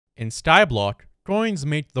In Skyblock, coins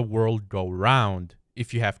make the world go round.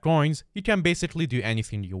 If you have coins, you can basically do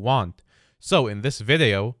anything you want. So in this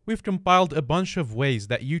video, we've compiled a bunch of ways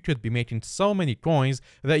that you could be making so many coins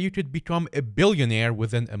that you could become a billionaire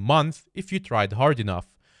within a month if you tried hard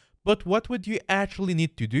enough. But what would you actually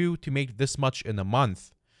need to do to make this much in a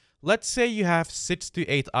month? Let's say you have 6 to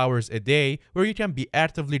 8 hours a day where you can be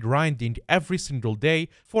actively grinding every single day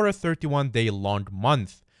for a 31-day long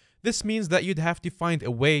month. This means that you'd have to find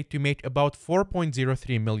a way to make about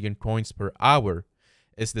 4.03 million coins per hour.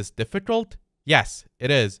 Is this difficult? Yes,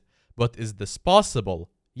 it is. But is this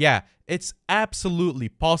possible? Yeah, it's absolutely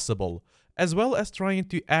possible. As well as trying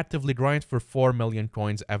to actively grind for 4 million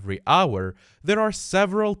coins every hour, there are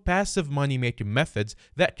several passive money making methods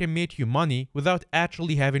that can make you money without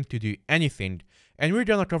actually having to do anything, and we're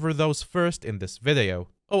gonna cover those first in this video.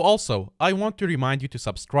 Oh, also, I want to remind you to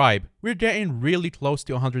subscribe. We're getting really close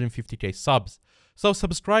to 150k subs. So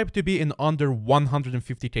subscribe to be in under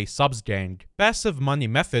 150k subs, gang. Passive money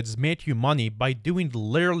methods make you money by doing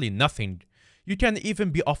literally nothing. You can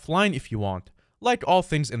even be offline if you want. Like all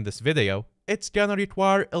things in this video, it's gonna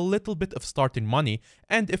require a little bit of starting money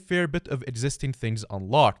and a fair bit of existing things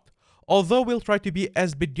unlocked. Although we'll try to be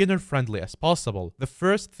as beginner friendly as possible, the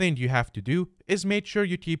first thing you have to do is make sure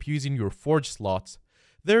you keep using your forge slots.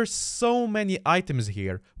 There's so many items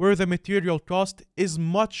here where the material cost is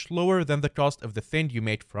much lower than the cost of the thing you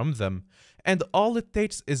made from them, and all it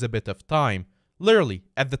takes is a bit of time. Literally,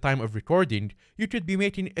 at the time of recording, you could be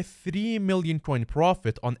making a 3 million coin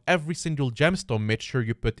profit on every single gemstone mixture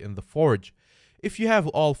you put in the forge. If you have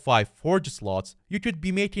all 5 forge slots, you could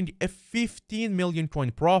be making a 15 million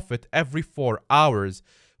coin profit every 4 hours,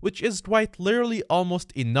 which is quite literally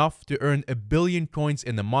almost enough to earn a billion coins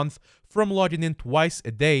in a month from logging in twice a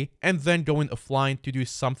day and then going offline to do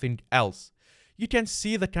something else. You can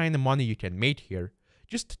see the kind of money you can make here.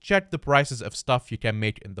 Just check the prices of stuff you can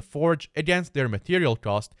make in the forge against their material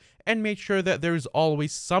cost and make sure that there is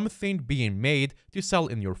always something being made to sell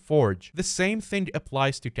in your forge. The same thing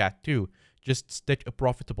applies to cat too. Just stick a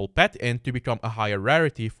profitable pet in to become a higher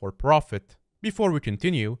rarity for profit. Before we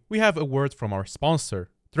continue, we have a word from our sponsor,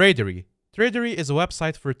 Traderie. Traderie is a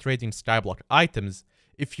website for trading Skyblock items.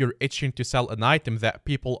 If you're itching to sell an item that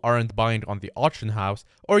people aren't buying on the auction house,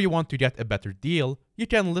 or you want to get a better deal, you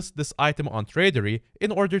can list this item on Traderie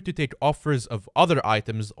in order to take offers of other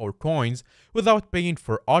items or coins without paying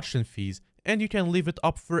for auction fees, and you can leave it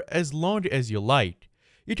up for as long as you like.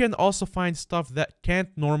 You can also find stuff that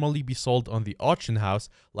can't normally be sold on the auction house,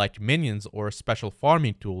 like minions or special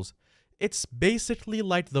farming tools. It's basically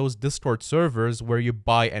like those Discord servers where you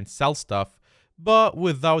buy and sell stuff, but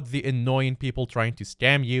without the annoying people trying to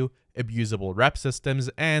scam you, abusable rep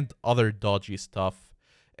systems, and other dodgy stuff.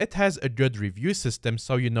 It has a good review system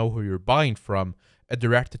so you know who you're buying from, a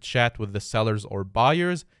direct chat with the sellers or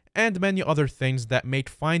buyers, and many other things that make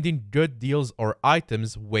finding good deals or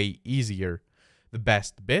items way easier. The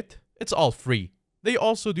best bit? It's all free. They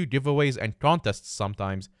also do giveaways and contests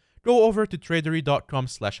sometimes. Go over to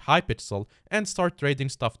traderie.com/Hypixel and start trading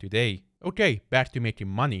stuff today. Okay, back to making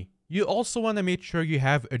money. You also want to make sure you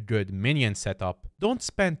have a good minion setup. Don't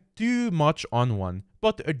spend too much on one,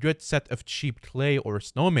 but a good set of cheap clay or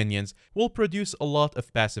snow minions will produce a lot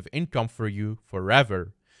of passive income for you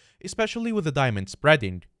forever. Especially with the diamond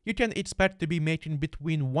spreading, you can expect to be making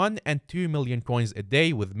between 1 and 2 million coins a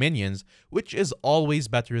day with minions, which is always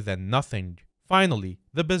better than nothing. Finally,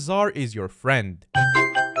 the bazaar is your friend.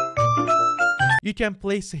 You can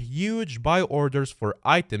place huge buy orders for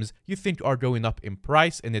items you think are going up in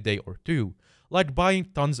price in a day or two, like buying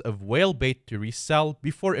tons of whale bait to resell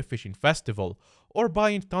before a fishing festival, or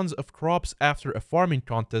buying tons of crops after a farming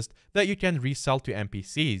contest that you can resell to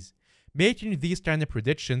NPCs. Making these kind of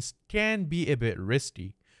predictions can be a bit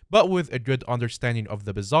risky, but with a good understanding of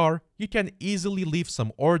the bazaar, you can easily leave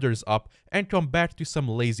some orders up and come back to some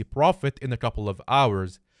lazy profit in a couple of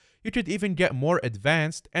hours. You could even get more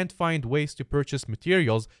advanced and find ways to purchase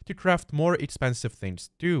materials to craft more expensive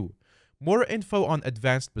things too. More info on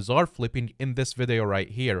advanced bazaar flipping in this video right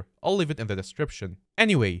here. I'll leave it in the description.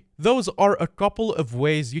 Anyway, those are a couple of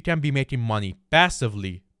ways you can be making money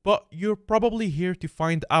passively, but you're probably here to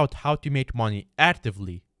find out how to make money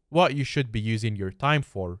actively, what you should be using your time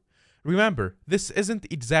for. Remember, this isn't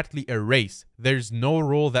exactly a race. There's no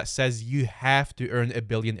rule that says you have to earn a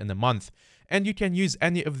billion in a month, and you can use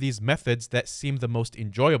any of these methods that seem the most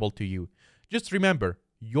enjoyable to you. Just remember,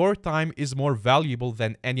 your time is more valuable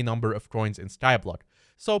than any number of coins in Skyblock,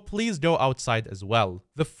 so please go outside as well.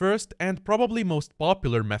 The first and probably most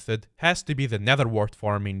popular method has to be the nether wart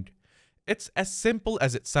farming. It's as simple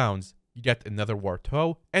as it sounds. You get a netherwart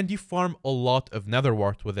hoe, and you farm a lot of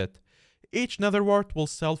netherwart with it. Each netherwart will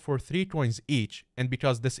sell for 3 coins each, and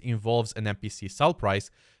because this involves an NPC sell price,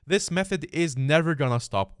 this method is never gonna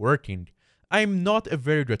stop working. I'm not a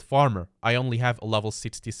very good farmer, I only have a level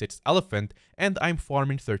 66 elephant and I'm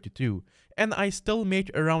farming 32, and I still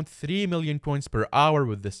make around 3 million coins per hour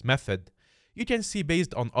with this method. You can see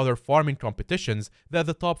based on other farming competitions that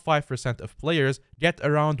the top 5% of players get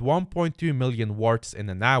around 1.2 million warts in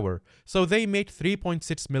an hour, so they make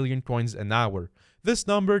 3.6 million coins an hour. This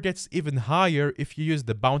number gets even higher if you use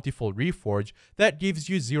the bountiful reforge that gives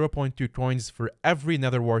you 0.2 coins for every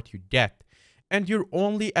nether wart you get, and you're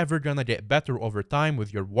only ever gonna get better over time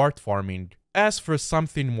with your wart farming. As for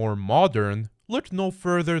something more modern, look no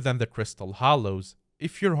further than the Crystal Hollows.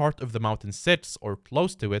 If your Heart of the Mountain sits or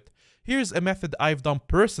close to it, here's a method I've done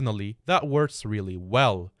personally that works really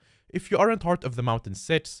well. If you aren't Heart of the Mountain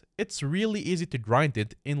sits, it's really easy to grind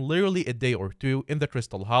it in literally a day or two in the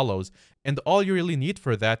Crystal Hollows, and all you really need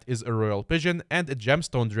for that is a Royal Pigeon and a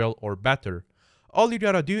Gemstone Drill or better. All you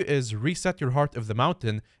gotta do is reset your Heart of the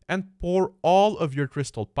Mountain and pour all of your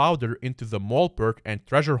Crystal Powder into the Mole perk and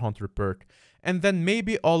Treasure Hunter perk, and then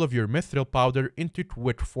maybe all of your Mithril Powder into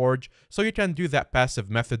Quick Forge so you can do that passive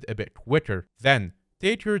method a bit quicker. Then,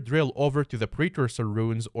 take your drill over to the Precursor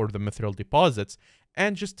Ruins or the Mithril Deposits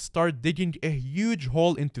and just start digging a huge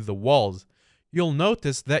hole into the walls. You'll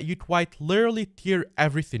notice that you quite literally tear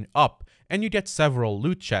everything up and you get several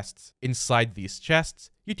loot chests. Inside these chests,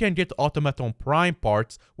 you can get Automaton Prime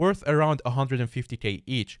parts worth around 150k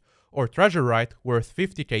each, or Treasurite worth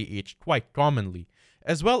 50k each quite commonly,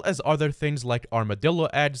 as well as other things like Armadillo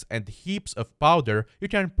eggs and heaps of powder you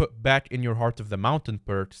can put back in your Heart of the Mountain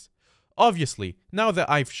perks. Obviously, now that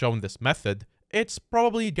I've shown this method, it's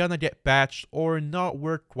probably gonna get patched or not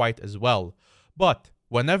work quite as well, but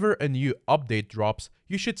whenever a new update drops,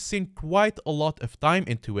 you should sink quite a lot of time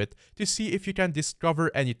into it to see if you can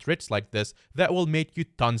discover any tricks like this that will make you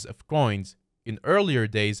tons of coins. In earlier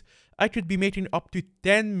days, I could be making up to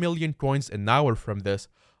 10 million coins an hour from this,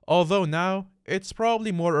 although now, it's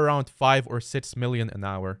probably more around 5 or 6 million an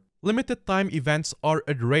hour. Limited time events are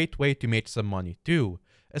a great way to make some money too.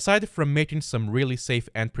 Aside from making some really safe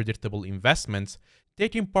and predictable investments,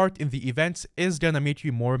 taking part in the events is gonna make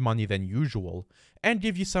you more money than usual, and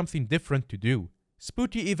give you something different to do.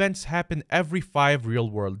 Spooky events happen every 5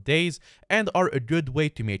 real-world days and are a good way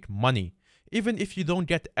to make money. Even if you don't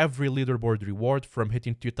get every leaderboard reward from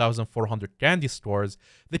hitting 2,400 candy stores,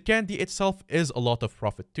 the candy itself is a lot of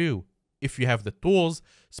profit too. If you have the tools,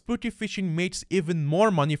 spooky fishing makes even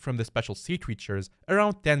more money from the special sea creatures,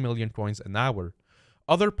 around 10 million coins an hour.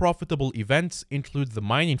 Other profitable events include the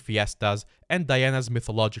mining fiestas and Diana's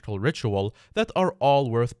mythological ritual that are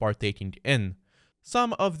all worth partaking in.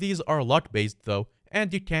 Some of these are luck-based though,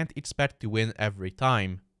 and you can't expect to win every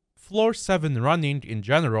time. Floor 7 running in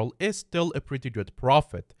general is still a pretty good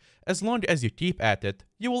profit. As long as you keep at it,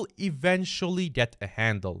 you will eventually get a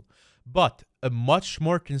handle. But a much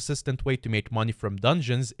more consistent way to make money from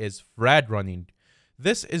dungeons is frag running.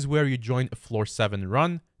 This is where you join a floor 7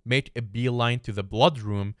 run, make a beeline to the blood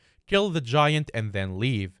room, kill the giant and then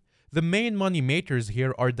leave. The main money makers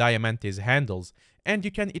here are Diamante's handles, and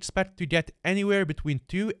you can expect to get anywhere between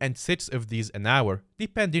 2 and 6 of these an hour,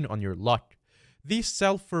 depending on your luck. These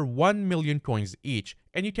sell for 1 million coins each,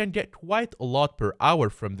 and you can get quite a lot per hour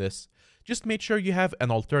from this. Just make sure you have an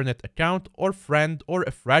alternate account or friend or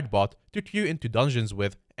a frag bot to queue into dungeons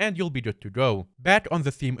with, and you'll be good to go. Back on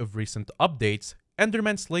the theme of recent updates,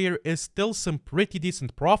 Enderman Slayer is still some pretty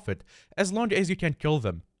decent profit as long as you can kill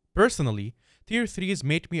them. Personally, tier 3s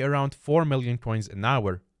make me around 4 million coins an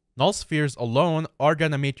hour. Null Spheres alone are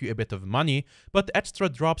gonna make you a bit of money, but extra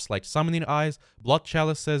drops like Summoning Eyes, Blood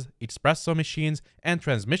Chalices, Espresso Machines, and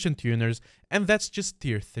Transmission Tuners, and that's just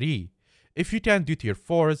tier 3. If you can do tier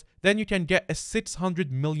 4s, then you can get a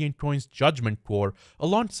 600 million coins Judgment Core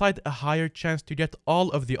alongside a higher chance to get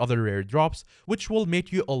all of the other rare drops, which will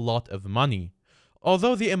make you a lot of money.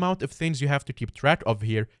 Although the amount of things you have to keep track of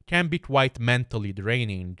here can be quite mentally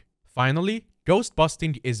draining. Finally, ghost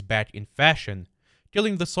busting is back in fashion.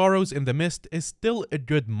 Killing the sorrows in the mist is still a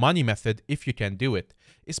good money method if you can do it,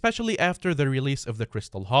 especially after the release of the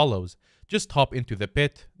Crystal Hollows. Just hop into the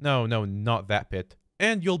pit, no, not that pit,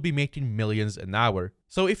 and you'll be making millions an hour.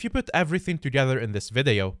 So if you put everything together in this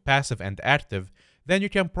video, passive and active, then you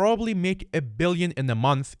can probably make 1 billion in a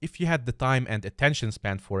month if you had the time and attention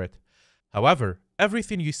span for it. However,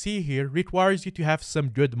 everything you see here requires you to have some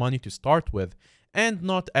good money to start with, and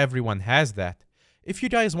not everyone has that. If you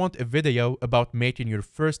guys want a video about making your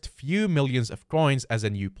first few millions of coins as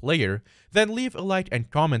a new player, then leave a like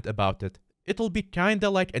and comment about it. it'll be kinda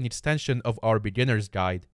like an extension of our beginner's guide.